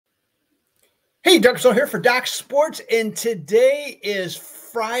Hey, Doug So here for Doc Sports, and today is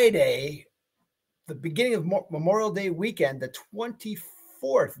Friday, the beginning of Memorial Day weekend, the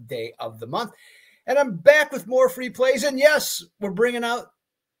 24th day of the month, and I'm back with more free plays. And yes, we're bringing out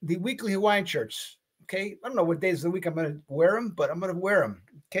the weekly Hawaiian shirts. Okay, I don't know what days of the week I'm going to wear them, but I'm going to wear them.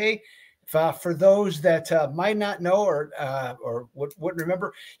 Okay, for those that might not know or wouldn't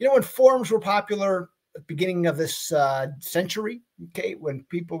remember, when forums were popular at the beginning of this century, okay, when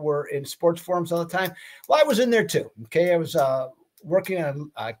people were in sports forums all the time, well, I was in there too. Okay, I was working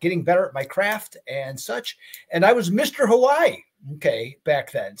on getting better at my craft and such, and I was Mr. Hawaii. Okay,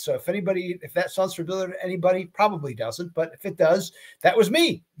 back then. So if that sounds familiar to anybody, probably doesn't, but if it does, that was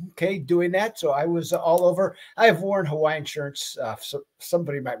me. Okay, doing that. So I was all over. I have worn Hawaiian shirts. So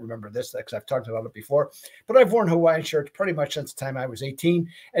somebody might remember this because I've talked about it before, but I've worn Hawaiian shirts pretty much since the time I was 18.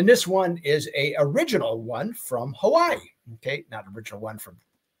 And this one is a original one from Hawaii. Okay, not original one from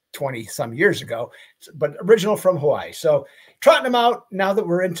 20 some years ago, but original from Hawaii. So trotting them out now that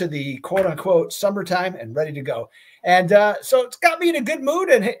we're into the quote unquote summertime and ready to go. And so it's got me in a good mood,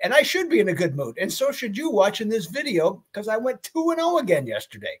 and I should be in a good mood. And so should you watching this video, because I went 2-0 again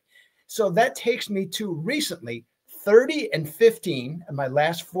yesterday. So that takes me to recently 30-15 in my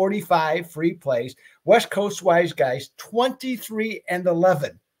last 45 free plays. West Coast wise guys,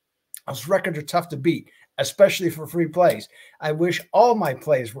 23-11. Those records are tough to beat, especially for free plays. I wish all my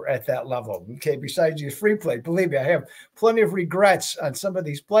plays were at that level. Okay, besides your free play, believe me, I have plenty of regrets on some of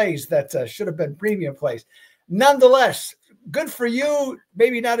these plays that should have been premium plays. Nonetheless, good for you,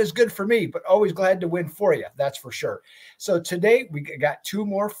 maybe not as good for me, but always glad to win for you, that's for sure. So today we got 2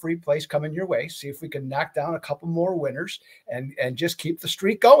 more free plays coming your way. See if we can knock down a couple more winners and just keep the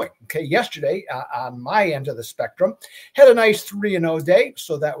streak going. Okay, yesterday on my end of the spectrum, had a nice 3-0 day,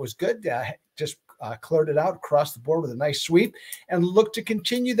 so that was good. Just cleared it out across the board with a nice sweep and look to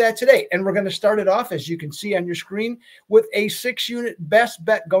continue that today. And we're going to start it off, as you can see on your screen, with a 6-unit best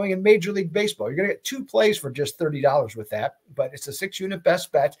bet going in Major League Baseball. You're going to get 2 plays for just $30 with that, but it's a 6-unit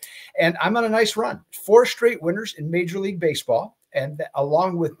best bet. And I'm on a nice run. 4 straight winners in Major League Baseball, and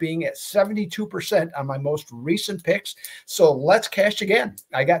along with being at 72% on my most recent picks. So let's cash again.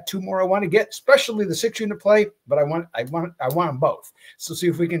 I got 2 more I want to get, especially the 6-unit play, but I want them both. So see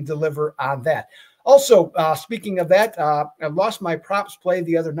if we can deliver on that. Also, speaking of that, I lost my props play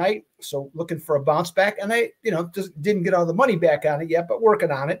the other night, so looking for a bounce back, and I, just didn't get all the money back on it yet, but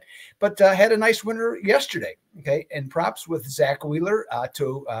working on it. But had a nice winner yesterday, okay, and props with Zach Wheeler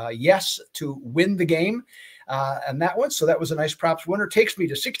to win the game. And that one, so that was a nice props winner. Takes me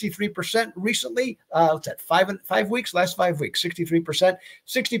to 63% recently. What's that? 5 weeks, last 5 weeks, 63%,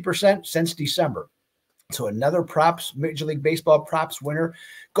 60% since December. So another props, Major League Baseball props winner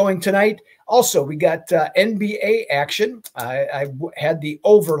going tonight. Also, we got NBA action. I had the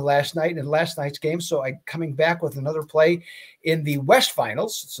over last night in last night's game, so I'm coming back with another play in the West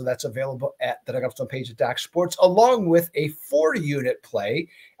Finals. So that's available at the Dugout Stone page at Doc Sports, along with a 4-unit play.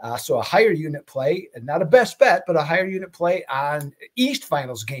 So a higher unit play, and not a best bet, but a higher unit play on East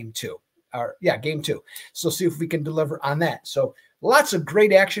Finals game 2. Game 2. So see if we can deliver on that. So lots of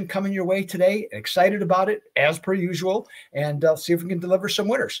great action coming your way today. Excited about it, as per usual, and see if we can deliver some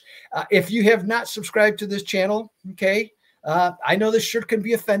winners. If you have not subscribed to this channel, okay, I know this shirt can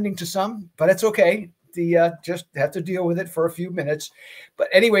be offending to some, but it's okay. Just have to deal with it for a few minutes. But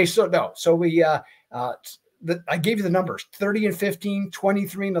anyway, so we I gave you the numbers: 30-15,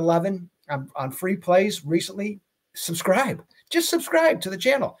 23-11 on free plays recently. Subscribe. Just subscribe to the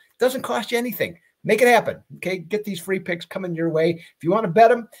channel. Doesn't cost you anything. Make it happen. Okay, get these free picks coming your way. If you want to bet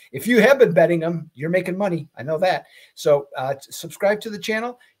them, if you have been betting them, you're making money. I know that. So subscribe to the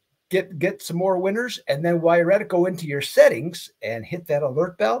channel, get some more winners, and then while you're at it, go into your settings and hit that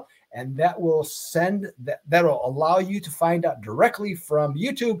alert bell, and that will that'll allow you to find out directly from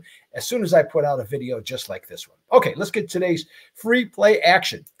YouTube as soon as I put out a video just like this one. Okay, let's get today's free play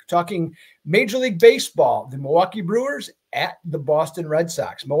action. Talking Major League Baseball, the Milwaukee Brewers at the Boston Red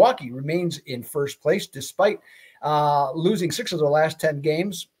Sox. Milwaukee remains in first place despite losing 6 of their last 10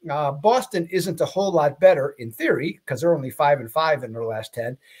 games. Boston isn't a whole lot better in theory because they're only 5-5 in their last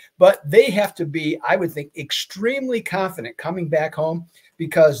 10, but they have to be, I would think, extremely confident coming back home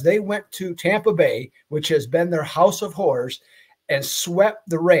because they went to Tampa Bay, which has been their house of horrors, and swept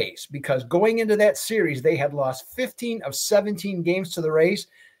the Rays, because going into that series, they had lost 15 of 17 games to the Rays.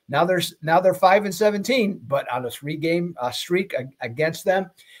 Now they're 5-17, but on a 3-game streak against them,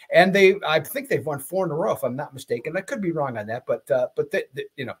 and I think they've won 4 in a row, if I'm not mistaken. I could be wrong on that, but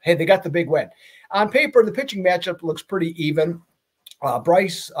hey, they got the big win. On paper, the pitching matchup looks pretty even.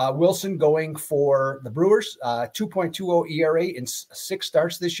 Bryce Wilson going for the Brewers, 2.20 ERA in 6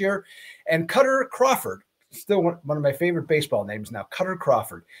 starts this year. And Cutter Crawford, still one of my favorite baseball names now, Cutter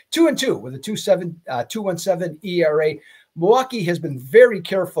Crawford, 2-2 with a 2.17 ERA. Milwaukee has been very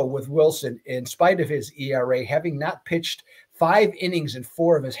careful with Wilson in spite of his ERA, having not pitched 5 innings in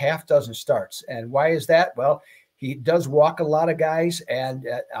 4 of his half dozen starts. And why is that? Well, he does walk a lot of guys, and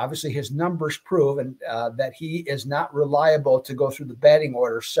obviously his numbers prove that he is not reliable to go through the batting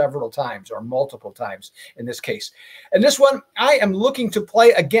order several times or multiple times in this case. And this one, I am looking to play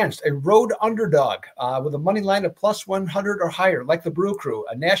against a road underdog with a money line of plus 100 or higher, like the Brew Crew,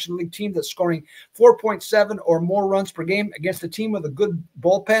 a National League team that's scoring 4.7 or more runs per game against a team with a good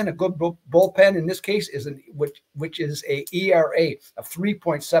bullpen. A good bullpen in this case is which is a ERA of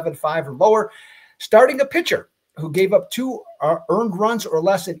 3.75 or lower, starting a pitcher who gave up 2 earned runs or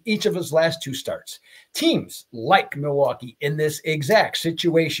less in each of his last 2 starts. Teams like Milwaukee in this exact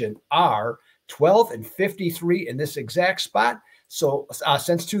situation are 12-53 in this exact spot. So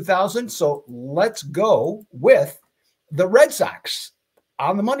since 2000. So let's go with the Red Sox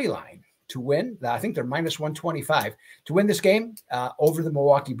on the money line to win. I think they're minus 125 to win this game over the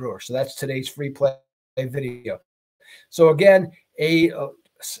Milwaukee Brewers. So that's today's free play video. So again, a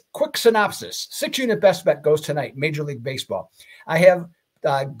quick synopsis. 6-unit best bet goes tonight, Major League Baseball. I have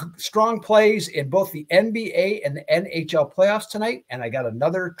strong plays in both the NBA and the NHL playoffs tonight, and I got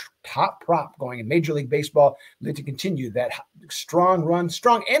another top prop going in Major League Baseball to continue that strong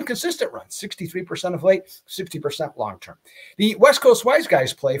and consistent run, 63% of late, 60% long-term. The West Coast Wise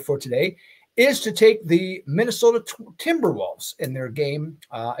Guys play for today is to take the Minnesota Timberwolves in their game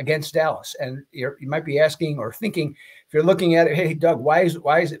against Dallas. And you might be asking or thinking, if you're looking at it, hey, Doug, why is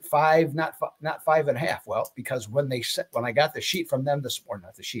it 5, not 5.5? Well, because when I got the sheet from them this morning,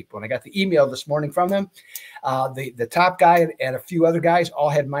 when I got the email this morning from them, the top guy and a few other guys all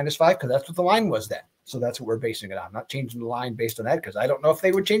had -5 because that's what the line was then. So that's what we're basing it on. I'm not changing the line based on that because I don't know if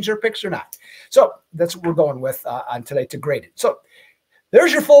they would change their picks or not. So that's what we're going with on today to grade it. So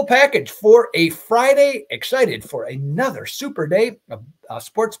there's your full package for a Friday. Excited for another super day of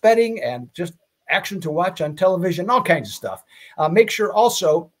sports betting and just action to watch on television, all kinds of stuff. Make sure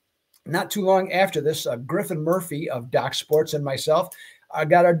also, not too long after this, Griffin Murphy of Doc Sports and myself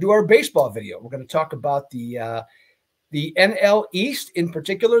got to do our baseball video. We're going to talk about the NL East in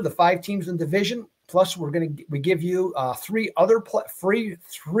particular, the 5 teams in division. Plus, we give you 3 other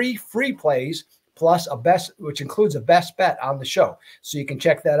free plays, plus which includes a best bet on the show. So you can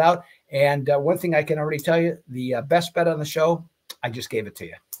check that out. And one thing I can already tell you, the best bet on the show, I just gave it to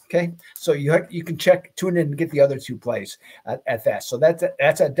you. Okay, so you can tune in and get the other 2 plays at that. So that's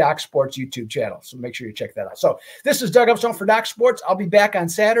at Doc Sports YouTube channel. So make sure you check that out. So this is Doug Upstone for Doc Sports. I'll be back on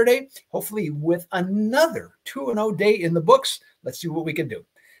Saturday, hopefully with another 2-0 day in the books. Let's see what we can do.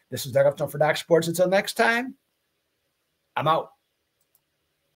 This is Doug Upstone for Doc Sports. Until next time, I'm out.